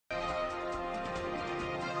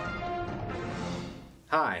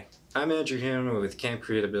Hi, I'm Andrew Hanneman with Camp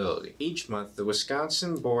Creatability. Each month, the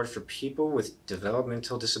Wisconsin Board for People with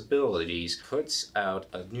Developmental Disabilities puts out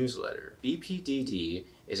a newsletter. BPDD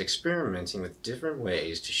is experimenting with different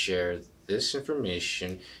ways to share this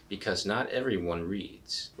information because not everyone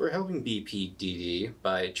reads. We're helping BPDD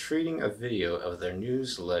by treating a video of their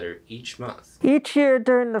newsletter each month. Each year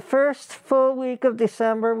during the first full week of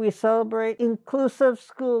December, we celebrate Inclusive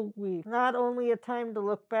School Week. Not only a time to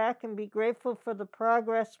look back and be grateful for the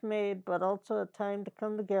progress made, but also a time to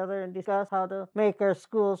come together and discuss how to make our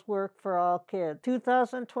schools work for all kids.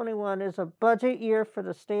 2021 is a budget year for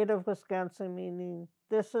the state of Wisconsin, meaning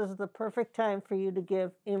this is the perfect time for you to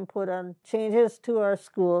give input on changes to our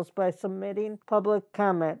schools by submitting public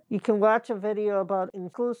comment. You can watch a video about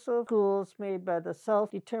inclusive schools made by the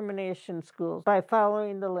Self-Determination Schools by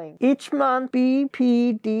following the link. Each month,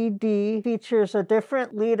 BPDD features a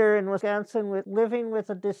different leader in Wisconsin living with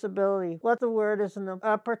a disability. What the Word is an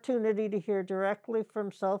opportunity to hear directly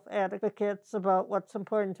from self-advocates about what's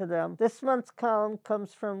important to them. This month's column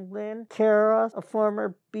comes from Lynn Kara, a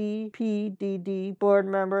former BPDD board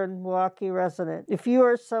member and Milwaukee resident. If you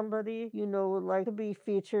or somebody you know would like to be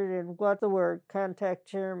featured in What the Word, contact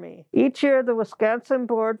Jeremy. Each year, the Wisconsin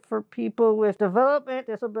Board for People with Development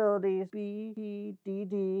Disabilities,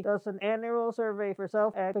 BPDD, does an annual survey for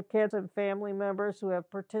self-advocates and family members who have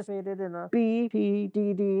participated in a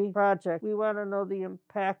BPDD project. We want to know the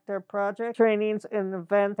impact our project, trainings, and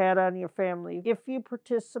events had on your family. If you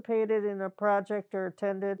participated in a project or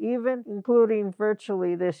attended, even including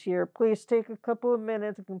virtually this year, please take a couple of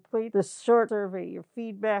minutes to complete this short survey. Your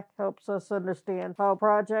feedback helps us understand how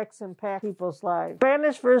projects impact people's lives. The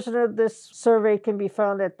Spanish version of this survey can be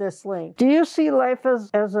found at this link. Do you see life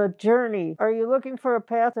as a journey? Are you looking for a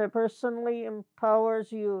path that personally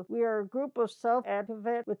empowers you? We are a group of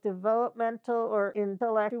self-advocates with developmental or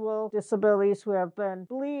intellectual disabilities who have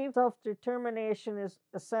believed self-determination is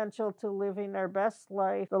essential to living our best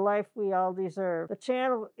life, the life we all deserve. The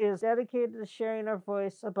channel is dedicated to sharing our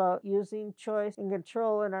voice about using choice and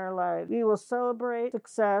control in our lives. We will celebrate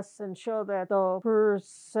success and show that though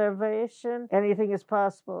perseveration, anything is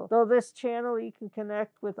possible. Though this channel, you can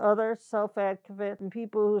connect with other self-advocates and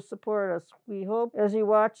people who support us. We hope as you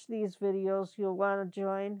watch these videos, you'll want to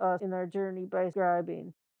join us in our journey by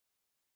subscribing.